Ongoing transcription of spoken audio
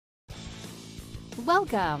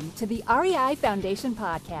Welcome to the REI Foundation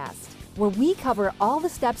Podcast, where we cover all the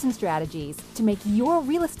steps and strategies to make your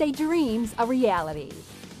real estate dreams a reality.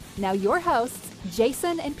 Now your hosts,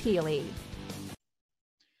 Jason and Peely.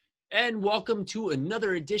 And welcome to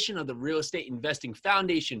another edition of the Real Estate Investing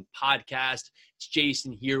Foundation Podcast. It's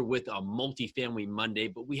Jason here with a Multifamily Monday,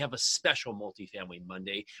 but we have a special Multifamily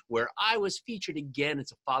Monday where I was featured again.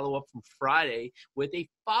 It's a follow-up from Friday with a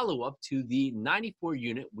follow-up to the 94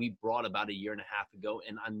 unit we brought about a year and a half ago.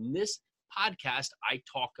 And on this podcast, I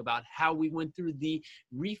talk about how we went through the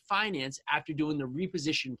refinance after doing the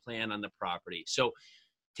reposition plan on the property. So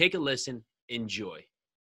take a listen, enjoy.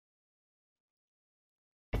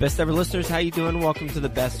 Best ever listeners, how you doing? Welcome to the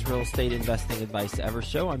best real estate investing advice ever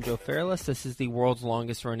show. I'm Joe Fairless. This is the world's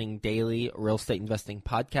longest running daily real estate investing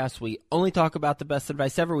podcast. We only talk about the best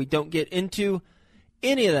advice ever. We don't get into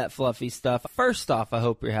any of that fluffy stuff. First off, I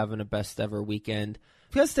hope you're having a best ever weekend.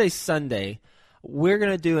 Because today's Sunday, we're going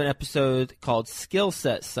to do an episode called Skill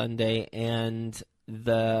Set Sunday, and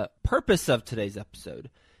the purpose of today's episode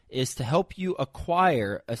is to help you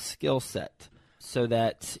acquire a skill set so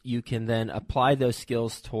that you can then apply those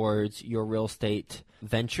skills towards your real estate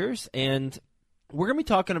ventures. And we're going to be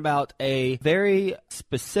talking about a very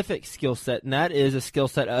specific skill set, and that is a skill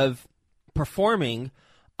set of performing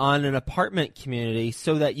on an apartment community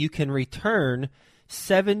so that you can return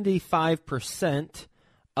 75%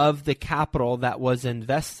 of the capital that was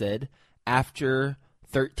invested after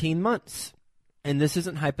 13 months. And this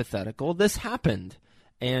isn't hypothetical. This happened.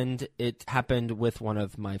 And it happened with one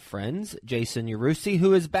of my friends, Jason Yarusi,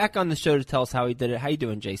 who is back on the show to tell us how he did it. How you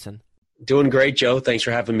doing, Jason? Doing great, Joe. Thanks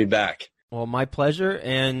for having me back. Well, my pleasure.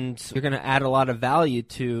 And you're going to add a lot of value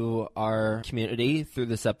to our community through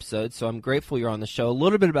this episode. So I'm grateful you're on the show. A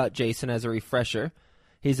little bit about Jason as a refresher.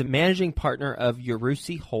 He's a managing partner of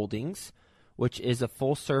Yarusi Holdings, which is a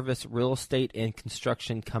full-service real estate and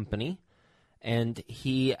construction company. And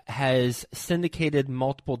he has syndicated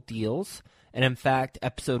multiple deals. And in fact,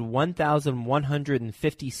 episode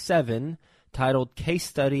 1157, titled Case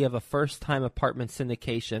Study of a First-Time Apartment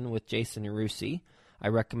Syndication with Jason Yarusi. I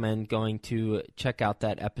recommend going to check out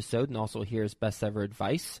that episode and also hear his best ever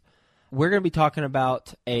advice. We're going to be talking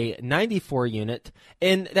about a 94 unit.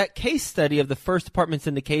 And that case study of the first apartment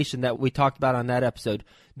syndication that we talked about on that episode,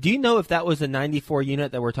 do you know if that was a 94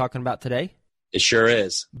 unit that we're talking about today? It sure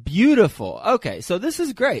is. Beautiful. Okay, so this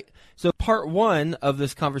is great. So part one of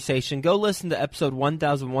this conversation, go listen to episode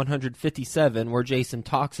 1157 where Jason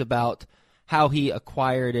talks about how he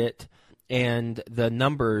acquired it and the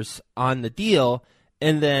numbers on the deal.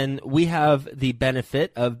 And then we have the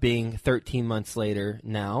benefit of being 13 months later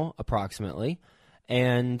now, approximately,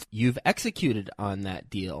 and you've executed on that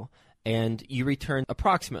deal and you returned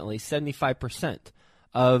approximately 75%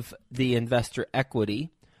 of the investor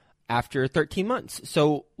equity after 13 months.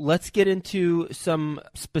 So let's get into some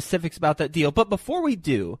specifics about that deal. But before we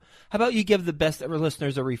do, how about you give the best ever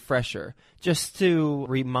listeners a refresher just to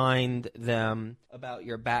remind them about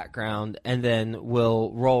your background, and then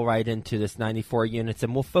we'll roll right into this 94 units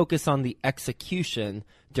and we'll focus on the execution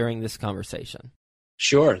during this conversation.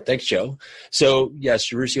 Sure. Thanks, Joe. So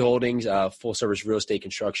yes, Yarusi Holdings, full service real estate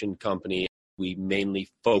construction company. We mainly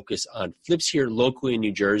focus on flips here locally in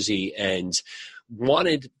New Jersey, and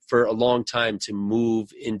wanted for a long time to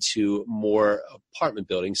move into more apartment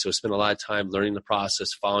buildings. So spent a lot of time learning the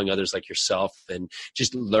process, following others like yourself, and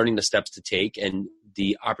just learning the steps to take. And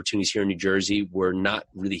the opportunities here in New Jersey were not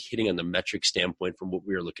really hitting on the metric standpoint from what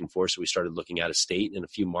we were looking for. So we started looking out of state in a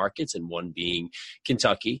few markets, and one being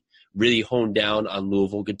Kentucky. Really honed down on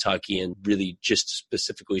Louisville, Kentucky, and really just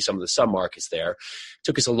specifically some of the submarkets there.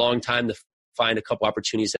 Took us a long time to find a couple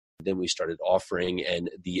opportunities. Then we started offering,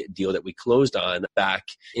 and the deal that we closed on back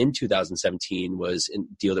in 2017 was a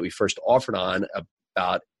deal that we first offered on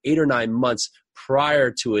about 8 or 9 months prior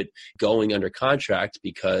to it going under contract,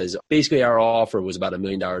 because basically our offer was about $1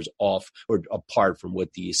 million off or apart from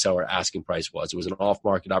what the seller asking price was. It was an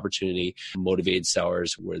off-market opportunity, motivated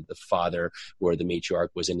sellers where the father or the matriarch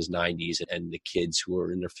was in his 90s and the kids who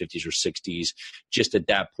were in their 50s or 60s, just at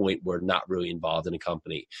that point were not really involved in a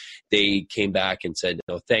company. They came back and said,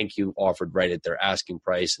 no, thank you, offered right at their asking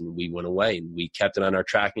price, and we went away. And we kept it on our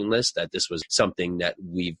tracking list that this was something that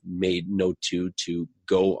we've made note to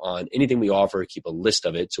go on anything we offer, keep a list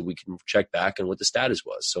of it so we can check back on what the status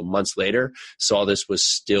was. So months later, saw this was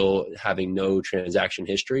still having no transaction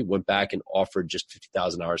history, went back and offered just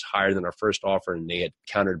 $50,000 higher than our first offer, and they had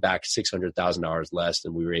countered back $600,000 less,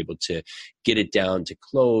 and we were able to get it down to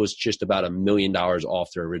close just about $1 million off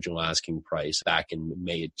their original asking price back in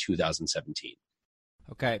May of 2017.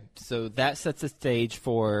 Okay, so that sets the stage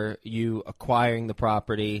for you acquiring the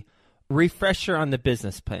property. Refresher on the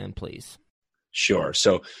business plan, please. Sure.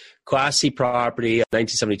 So Class C property,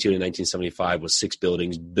 1972 to 1975 was 6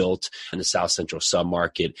 buildings built in the South Central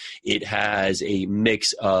submarket. It has a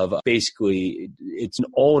mix of basically, it's an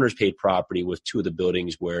all owners paid property with 2 of the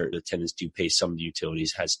buildings where the tenants do pay some of the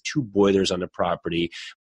utilities, has 2 boilers on the property.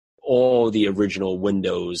 All the original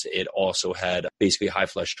windows. It also had basically high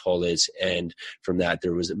flush toilets. And from that,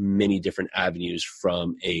 there was many different avenues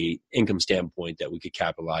from a income standpoint that we could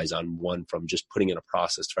capitalize on. One, from just putting in a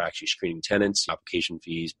process for actually screening tenants, application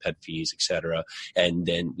fees, pet fees, et cetera. And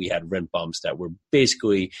then we had rent bumps that were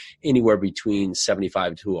basically anywhere between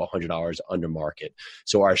 $75 to $100 under market.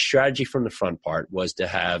 So our strategy from the front part was to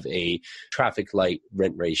have a traffic light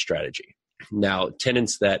rent raise strategy. Now,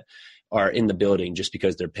 tenants that are in the building just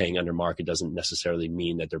because they're paying under market doesn't necessarily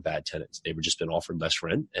mean that they're bad tenants. They've just been offered less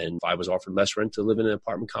rent. And if I was offered less rent to live in an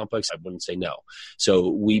apartment complex, I wouldn't say no. So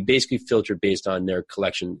we basically filtered based on their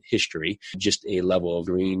collection history, just a level of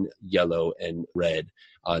green, yellow, and red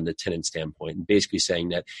on the tenant standpoint. And basically saying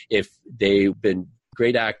that if they've been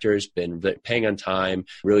great actors, been paying on time,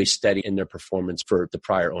 really steady in their performance for the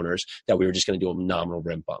prior owners, that we were just going to do a nominal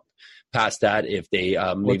rent bump. Past that, if they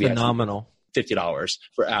maybe nominal $50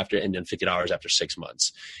 for after, and then $50 after 6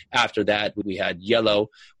 months. After that, we had yellow,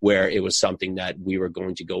 where it was something that we were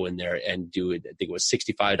going to go in there and do it. I think it was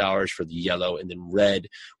 $65 for the yellow, and then red,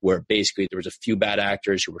 where basically there was a few bad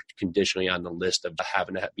actors who were conditionally on the list of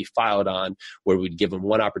having to be filed on, where we'd give them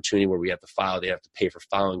one opportunity where we have to file. They have to pay for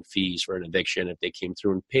filing fees for an eviction. If they came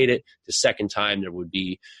through and paid it, the second time there would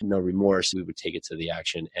be no remorse. We would take it to the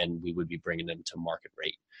action, and we would be bringing them to market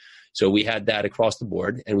rate. So we had that across the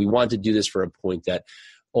board, and we wanted to do this for a point that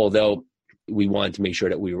although we wanted to make sure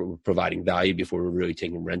that we were providing value before we were really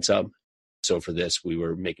taking rents up. So for this, we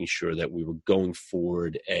were making sure that we were going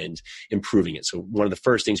forward and improving it. So one of the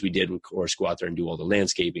first things we did was, of course, go out there and do all the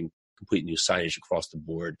landscaping, complete new signage across the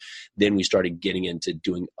board. Then we started getting into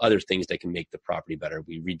doing other things that can make the property better.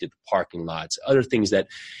 We redid the parking lots, other things that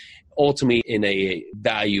ultimately in a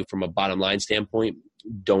value from a bottom line standpoint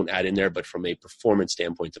don't add in there, but from a performance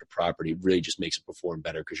standpoint to the property really just makes it perform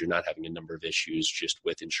better because you're not having a number of issues just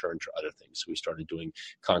with insurance or other things. So we started doing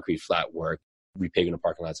concrete flat work, repaving the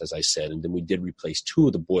parking lots, as I said, and then we did replace 2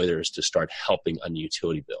 of the boilers to start helping on the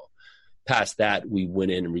utility bill. Past that, we went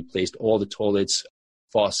in and replaced all the toilets,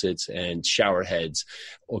 faucets, and shower heads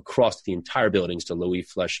across the entire buildings to low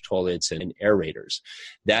E-flush toilets and aerators.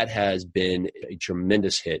 That has been a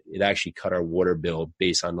tremendous hit. It actually cut our water bill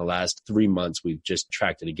based on the last 3 months. We've just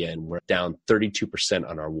tracked it again. We're down 32%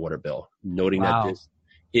 on our water bill, noting that this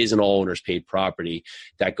is an all owners paid property.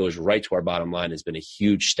 That goes right to our bottom line. Has been a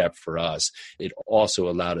huge step for us. It also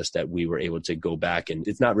allowed us that we were able to go back, and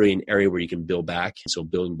it's not really an area where you can build back. So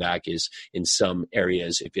building back is in some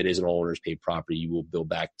areas, if it is an all owners paid property, you will build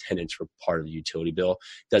back tenants for part of the utility bill.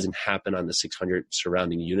 It doesn't happen on the 600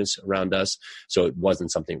 surrounding units around us. So it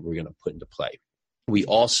wasn't something we're going to put into play. We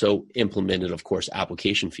also implemented, of course,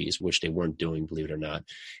 application fees, which they weren't doing, believe it or not.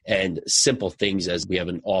 And simple things as we have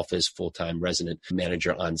an office full-time resident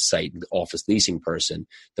manager on site, office leasing person.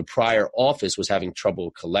 The prior office was having trouble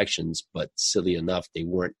with collections, but silly enough, they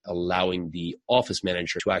weren't allowing the office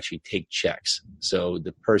manager to actually take checks. So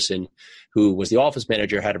the person who was the office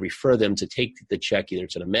manager had to refer them to take the check either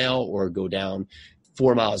to the mail or go down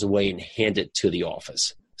 4 miles away and hand it to the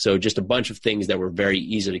office. So just a bunch of things that were very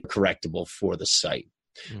easily correctable for the site.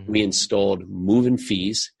 Mm-hmm. We installed move-in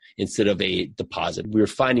fees instead of a deposit. We were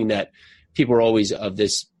finding that people are always of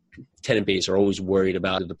this tenant base are always worried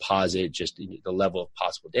about the deposit, just the level of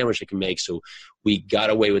possible damage it can make. So we got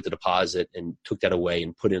away with the deposit and took that away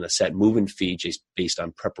and put in a set move-in fee just based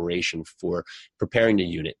on preparation for preparing the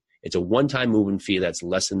unit. It's a one-time move-in fee that's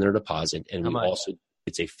less than their deposit. And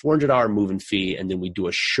it's a $400 move-in fee, and then we do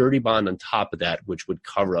a surety bond on top of that, which would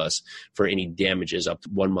cover us for any damages up to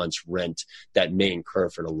 1 month's rent that may incur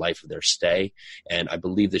for the life of their stay. And I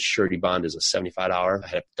believe the surety bond is a $75. I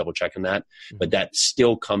had to double check on that, but that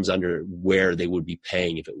still comes under where they would be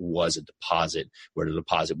paying if it was a deposit, where the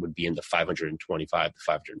deposit would be in the $525 to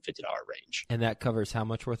 $550 range. And that covers how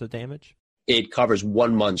much worth of damage? It covers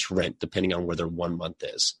 1 month's rent, depending on where their 1 month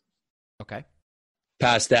is. Okay.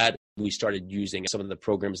 Past that, we started using some of the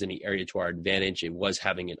programs in the area to our advantage. It was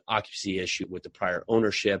having an occupancy issue with the prior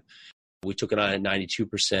ownership. We took it on at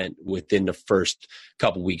 92%. Within the first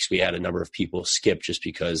couple of weeks, we had a number of people skip just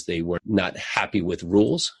because they were not happy with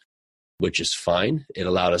rules, which is fine. It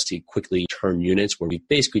allowed us to quickly turn units, where we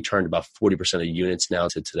basically turned about 40% of units now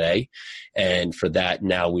to today. And for that,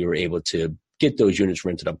 now we were able to get those units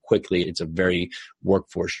rented up quickly. It's a very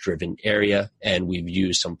workforce-driven area, and we've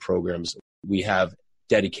used some programs. We have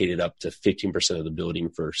dedicated up to 15% of the building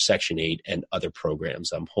for Section 8 and other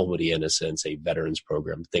programs, Home of the Innocents, a veterans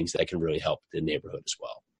program, things that can really help the neighborhood as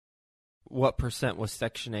well. What percent was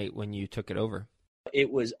Section 8 when you took it over?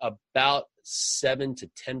 It was about 7 to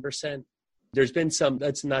 10%. There's been some,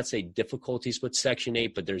 let's not say difficulties with Section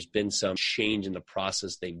 8, but there's been some change in the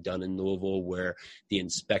process they've done in Louisville where the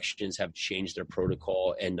inspections have changed their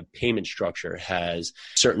protocol and the payment structure has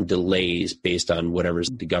certain delays based on whatever's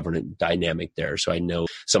the government dynamic there. So I know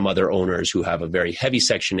some other owners who have a very heavy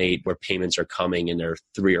Section 8 where payments are coming and they're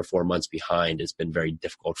 3 or 4 months behind. It's been very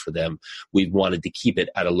difficult for them. We've wanted to keep it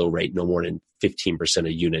at a low rate, no more than 15%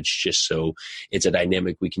 of units, just so it's a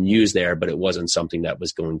dynamic we can use there, but it wasn't something that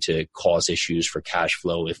was going to cause issues for cash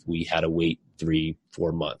flow if we had to wait 3-4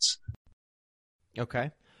 months.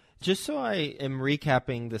 Okay. Just so I am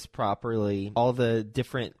recapping this properly, all the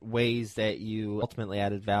different ways that you ultimately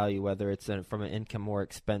added value, whether it's from an income or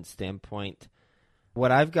expense standpoint,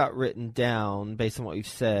 what I've got written down based on what you've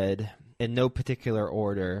said in no particular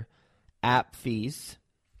order, app fees.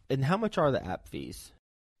 And how much are the app fees?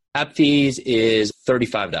 App fees is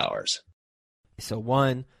 $35. So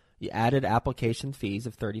 1, you added application fees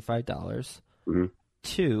of $35. Mm-hmm.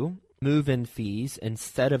 2, move-in fees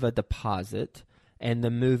instead of a deposit, and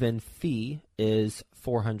the move-in fee is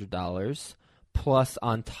 $400. Plus,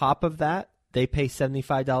 on top of that, they pay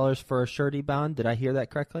 $75 for a surety bond. Did I hear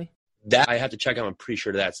that correctly? That I have to check on. I'm pretty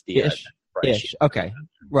sure that's the price. Ish. Okay,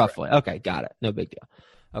 roughly. Okay, got it. No big deal.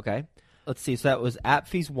 Okay, let's see. So that was app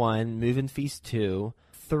fees 1, move-in fees 2,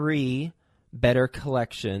 3, better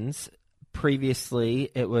collections. Previously,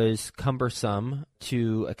 it was cumbersome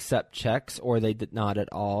to accept checks, or they did not at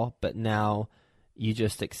all, but now you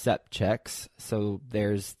just accept checks, so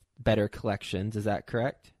there's better collections. Is that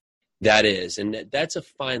correct? That is, and that's a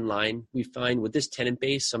fine line. We find with this tenant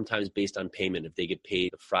base, sometimes based on payment, if they get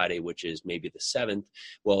paid Friday, which is maybe the 7th,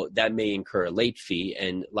 well, that may incur a late fee,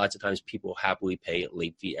 and lots of times people happily pay a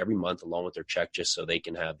late fee every month along with their check just so they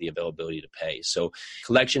can have the availability to pay. So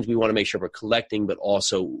collections, we want to make sure we're collecting, but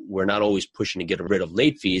also we're not always pushing to get rid of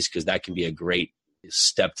late fees because that can be a great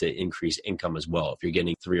step to increase income as well. If you're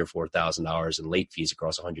getting $3,000 or $4,000 in late fees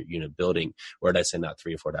across a 100-unit building, or let's say not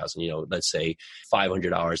 $3,000 or $4,000, let's say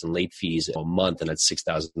 $500 in late fees a month, and that's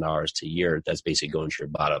 $6,000 to a year. That's basically going to your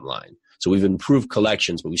bottom line. So we've improved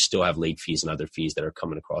collections, but we still have late fees and other fees that are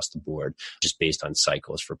coming across the board just based on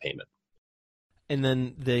cycles for payment. And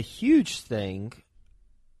then the huge thing,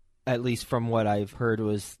 at least from what I've heard,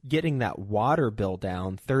 was getting that water bill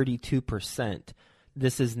down 32%.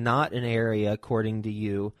 This is not an area, according to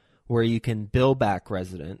you, where you can bill back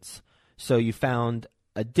residents. So you found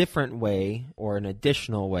a different way or an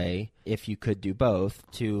additional way, if you could do both,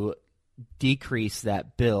 to decrease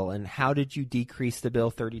that bill. And how did you decrease the bill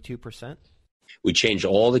 32%? We changed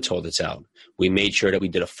all the toilets out. We made sure that we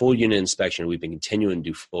did a full unit inspection. We've been continuing to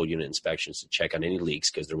do full unit inspections to check on any leaks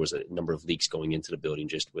because there was a number of leaks going into the building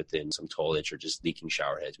just within some toilets or just leaking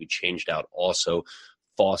shower heads. We changed out also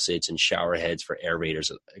faucets and shower heads for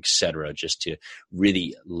aerators, et cetera, just to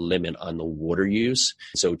really limit on the water use.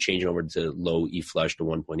 So changing over to low E-flush to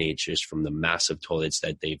 1.8, just from the massive toilets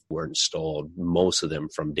that they were installed, most of them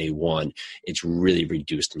from day one, it's really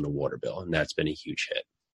reduced in the water bill, and that's been a huge hit.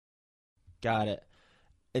 Got it.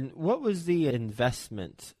 And what was the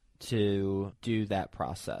investment to do that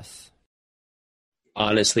process?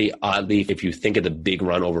 Honestly, oddly, if you think of the big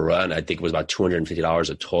run overrun, I think it was about $250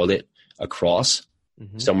 a toilet across.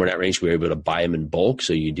 Mm-hmm. Somewhere in that range. We were able to buy them in bulk.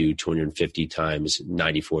 So you do 250 times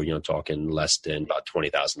 94, talking less than about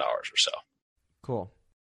 $20,000 or so. Cool.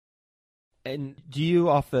 And do you,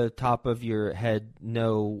 off the top of your head,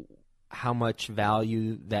 know how much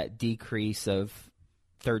value that decrease of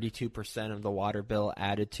 32% of the water bill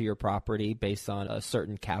added to your property based on a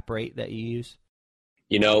certain cap rate that you use?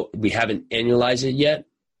 We haven't annualized it yet.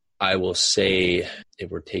 I will say if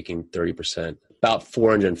we're taking 30%, about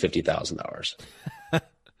 $450,000.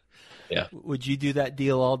 Yeah. Would you do that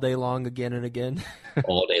deal all day long again and again?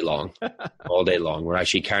 All day long. All day long. We're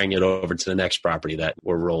actually carrying it over to the next property that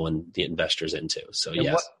we're rolling the investors into. So, and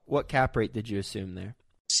yes. What cap rate did you assume there?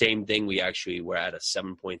 Same thing. We actually were at a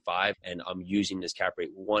 7.5, and I'm using this cap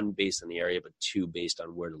rate, 1, based on the area, but 2, based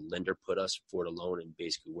on where the lender put us for the loan and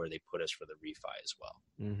basically where they put us for the refi as well.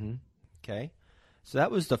 Mm-hmm. Okay. So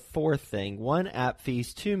that was the 4th thing. 1, app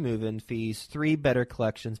fees. 2, move-in fees. 3, better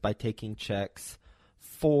collections by taking checks.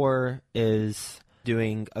 4 is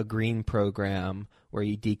doing a green program where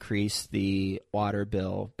you decrease the water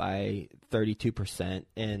bill by 32%.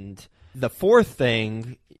 And the 4th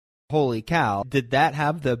thing, holy cow, did that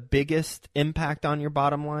have the biggest impact on your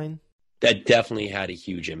bottom line? That definitely had a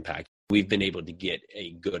huge impact. We've been able to get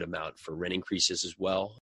a good amount for rent increases as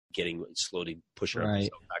well, slowly pushing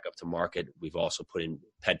ourselves back up to market. We've also put in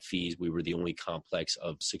pet fees. We were the only complex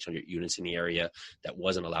of 600 units in the area that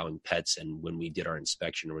wasn't allowing pets. And when we did our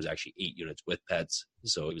inspection, there was actually 8 units with pets.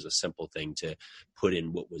 So it was a simple thing to put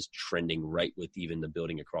in what was trending right with even the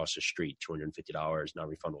building across the street, $250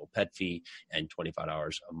 non-refundable pet fee and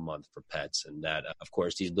 $25 a month for pets. And that, of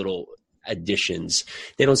course, these little additions,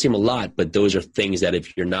 they don't seem a lot, but those are things that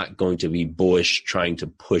if you're not going to be bullish trying to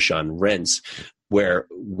push on rents, where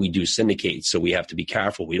we do syndicate. So we have to be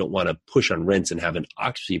careful. We don't want to push on rents and have an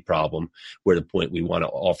occupancy problem where the point we want to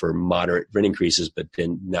offer moderate rent increases, but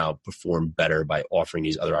then now perform better by offering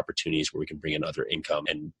these other opportunities where we can bring in other income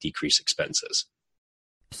and decrease expenses.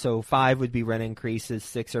 So 5 would be rent increases,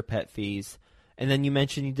 6 are pet fees. And then you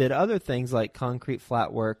mentioned you did other things like concrete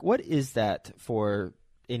flat work. What is that for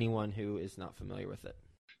anyone who is not familiar with it?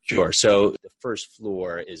 Sure. So the first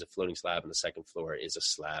floor is a floating slab and the second floor is a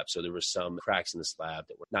slab. So there were some cracks in the slab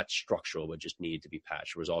that were not structural, but just needed to be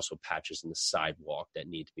patched. There was also patches in the sidewalk that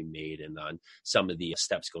need to be made. And on some of the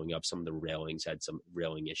steps going up, some of the railings had some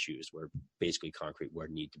railing issues where basically concrete would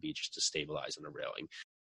need to be just to stabilize on the railing.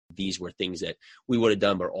 These were things that we would have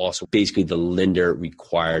done, but also basically the lender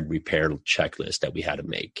required repair checklist that we had to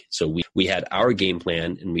make. So we had our game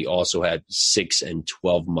plan, and we also had 6 and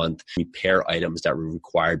 12-month repair items that were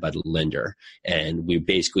required by the lender. And we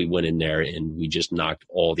basically went in there and we just knocked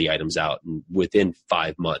all the items out. And within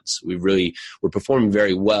 5 months, we really were performing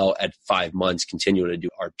very well at 5 months, continuing to do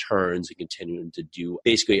our turns and continuing to do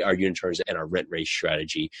basically our unit turns and our rent raise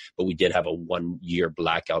strategy. But we did have a 1-year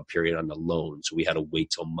blackout period on the loan. So we had to wait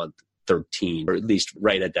till month 13, or at least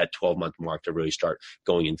right at that 12-month mark, to really start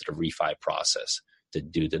going into the refi process to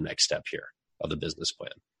do the next step here of the business plan.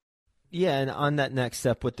 Yeah, and on that next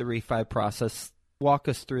step with the refi process, walk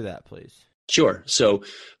us through that, please. Sure. So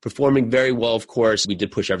performing very well, of course. We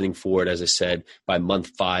did push everything forward. As I said, by month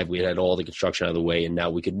 5, we had all the construction out of the way, and now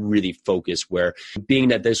we could really focus where, being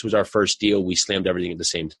that this was our first deal, we slammed everything at the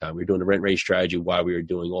same time. We were doing the rent raise strategy while we were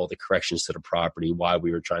doing all the corrections to the property, while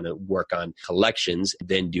we were trying to work on collections,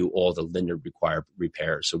 then do all the lender required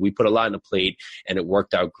repairs. So we put a lot on the plate, and it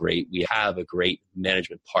worked out great. We have a great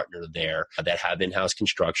management partner there that have in-house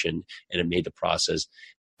construction, and it made the process,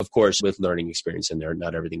 of course, with learning experience in there,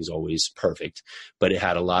 not everything's always perfect, but it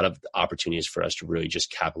had a lot of opportunities for us to really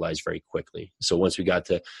just capitalize very quickly. So once we got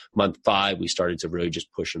to month 5, we started to really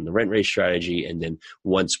just push on the rent raise strategy. And then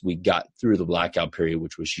once we got through the blackout period,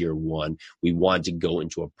 which was year 1, we wanted to go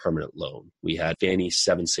into a permanent loan. We had Fannie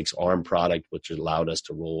 7/6 ARM product, which allowed us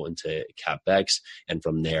to roll into CapEx. And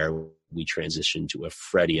from there, we transitioned to a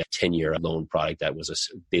Freddie 10-year loan product that was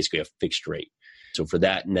basically a fixed rate. So for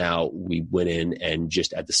that, now we went in and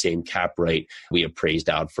just at the same cap rate, we appraised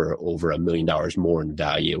out for over $1 million more in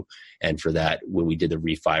value. And for that, when we did the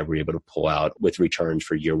refi, we were able to pull out with returns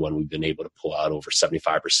for year 1, we've been able to pull out over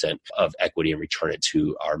 75% of equity and return it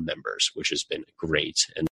to our members, which has been great.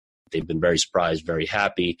 And they've been very surprised, very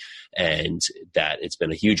happy, and that it's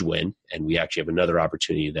been a huge win. And we actually have another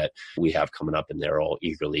opportunity that we have coming up, and they're all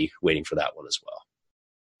eagerly waiting for that one as well.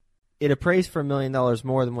 It appraised for $1 million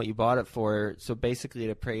more than what you bought it for. So basically it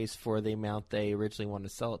appraised for the amount they originally wanted to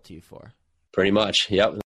sell it to you for. Pretty much.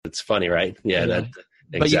 Yep. It's funny, right? Yeah. Exactly.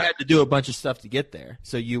 But you had to do a bunch of stuff to get there.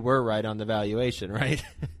 So you were right on the valuation, right?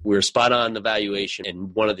 We were spot on the valuation.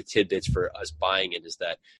 And one of the tidbits for us buying it is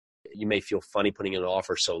that you may feel funny putting an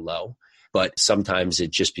offer so low, but sometimes it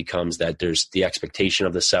just becomes that there's the expectation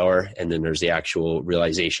of the seller, and then there's the actual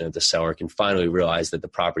realization that the seller can finally realize that the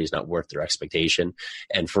property is not worth their expectation.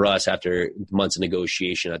 And for us, after months of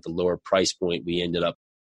negotiation at the lower price point, we ended up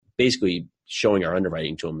basically showing our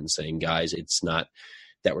underwriting to them and saying, guys, it's not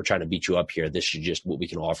that we're trying to beat you up here. This is just what we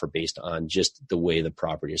can offer based on just the way the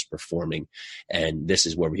property is performing. And this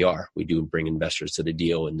is where we are. We do bring investors to the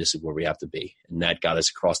deal, and this is where we have to be. And that got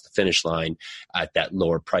us across the finish line at that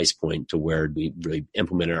lower price point to where we really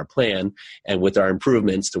implemented our plan. And with our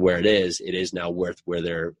improvements to where it is now worth where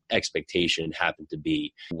their expectation happened to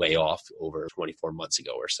be way off over 24 months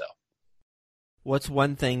ago or so. What's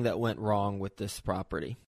one thing that went wrong with this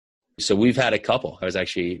property? So we've had a couple. I was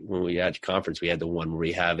actually, when we had a conference, we had the one where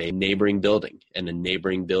we have a neighboring building, and the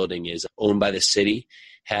neighboring building is owned by the city,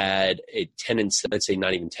 had a tenants, let's say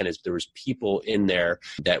not even tenants, but there was people in there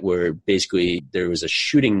that were basically, there was a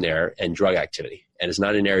shooting there and drug activity. And it's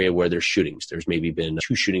not an area where there's shootings. There's maybe been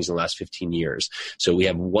 2 shootings in the last 15 years. So we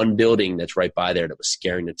have one building that's right by there that was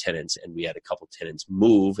scaring the tenants. And we had a couple tenants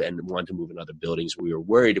move and wanted to move in other buildings. We were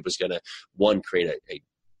worried it was going to, 1, create a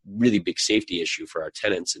really big safety issue for our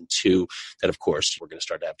tenants, and 2, that of course we're going to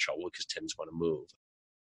start to have trouble because tenants want to move.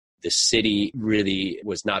 The city really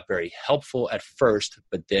was not very helpful at first,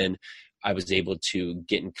 but then I was able to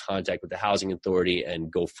get in contact with the housing authority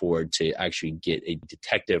and go forward to actually get a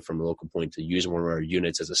detective from a local point to use one of our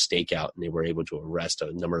units as a stakeout. And they were able to arrest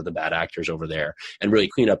a number of the bad actors over there and really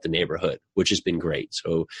clean up the neighborhood, which has been great.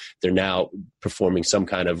 So they're now performing some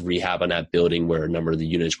kind of rehab on that building where a number of the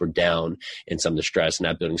units were down and some of the stress, and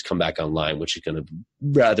that building's come back online, which is going to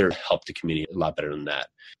rather help the community a lot better than that.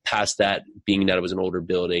 Past that, being that it was an older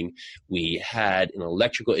building, we had an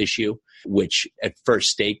electrical issue, which at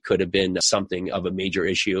first state could have been something of a major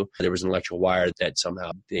issue. There was an electrical wire that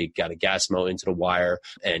somehow they got a gas mount into the wire,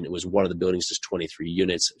 and it was one of the buildings, just 23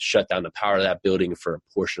 units, shut down the power of that building for a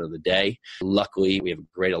portion of the day. Luckily, we have a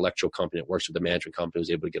great electrical company that works with the management company,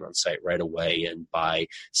 was able to get on site right away, and by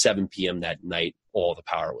 7 p.m. that night, all the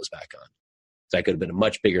power was back on. That could have been a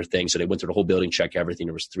much bigger thing. So they went through the whole building, checked everything.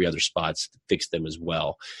 There was 3 other spots to fix them as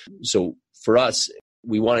well. So for us,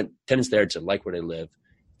 we wanted tenants there to like where they live,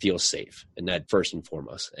 feel safe, and that first and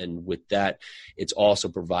foremost. And with that, it's also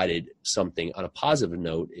provided something on a positive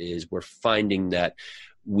note is we're finding that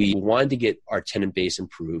we wanted to get our tenant base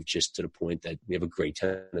improved just to the point that we have a great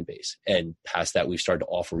tenant base. And past that, we've started to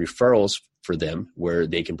offer referrals for them where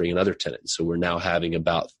they can bring in other tenants. So we're now having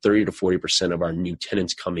about 30 to 40% of our new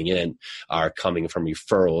tenants coming in are coming from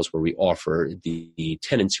referrals, where we offer the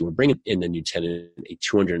tenants who are bringing in the new tenant a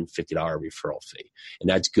 $250 referral fee. And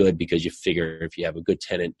that's good because you figure if you have a good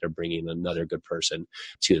tenant, they're bringing another good person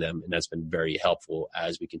to them. And that's been very helpful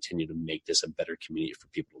as we continue to make this a better community for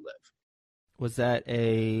people to live. Was that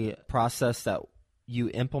a process that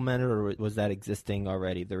you implemented, or was that existing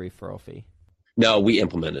already, the referral fee? No, we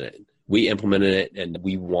implemented it. And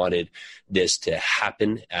we wanted this to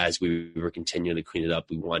happen as we were continuing to clean it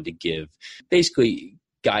up. We wanted to give basically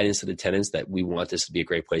guidance to the tenants that we want this to be a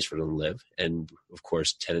great place for them to live. And of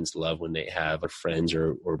course, tenants love when they have friends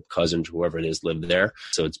or cousins, whoever it is, live there.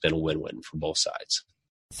 So it's been a win-win for both sides.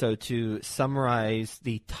 So to summarize,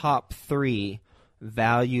 the top 3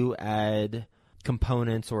 value add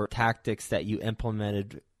components or tactics that you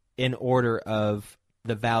implemented in order of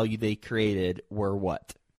the value they created were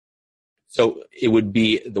what? So it would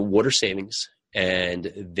be the water savings,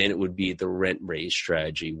 and then it would be the rent raise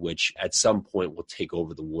strategy, which at some point will take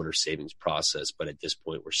over the water savings process. But at this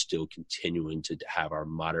point, we're still continuing to have our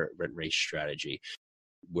moderate rent raise strategy.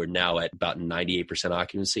 We're now at about 98%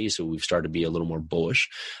 occupancy, so we've started to be a little more bullish.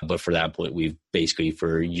 But for that point, we've basically,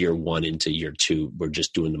 for year 1 into year 2, we're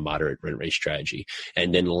just doing the moderate rent rate strategy.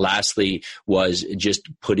 And then lastly was just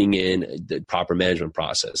putting in the proper management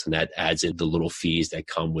process, and that adds in the little fees that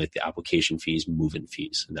come with the application fees, move-in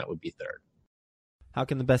fees, and that would be third. How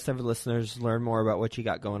can the best ever listeners learn more about what you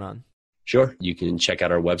got going on? Sure. You can check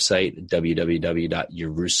out our website,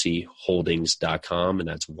 www.yarusiholdings.com, and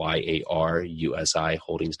that's YARUSI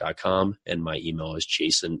holdings.com. And my email is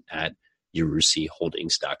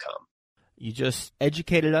jason@yarusiholdings.com. You just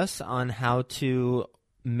educated us on how to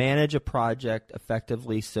manage a project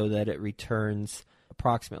effectively so that it returns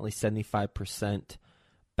approximately 75%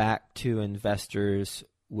 back to investors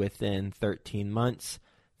within 13 months.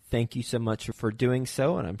 Thank you so much for doing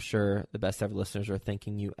so, and I'm sure the best ever listeners are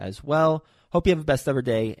thanking you as well. Hope you have a best ever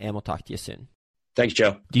day, and we'll talk to you soon. Thanks,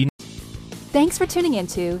 Joe. Thanks for tuning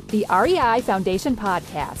into the REI Foundation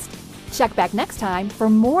podcast. Check back next time for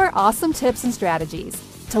more awesome tips and strategies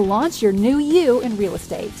to launch your new you in real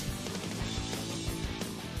estate.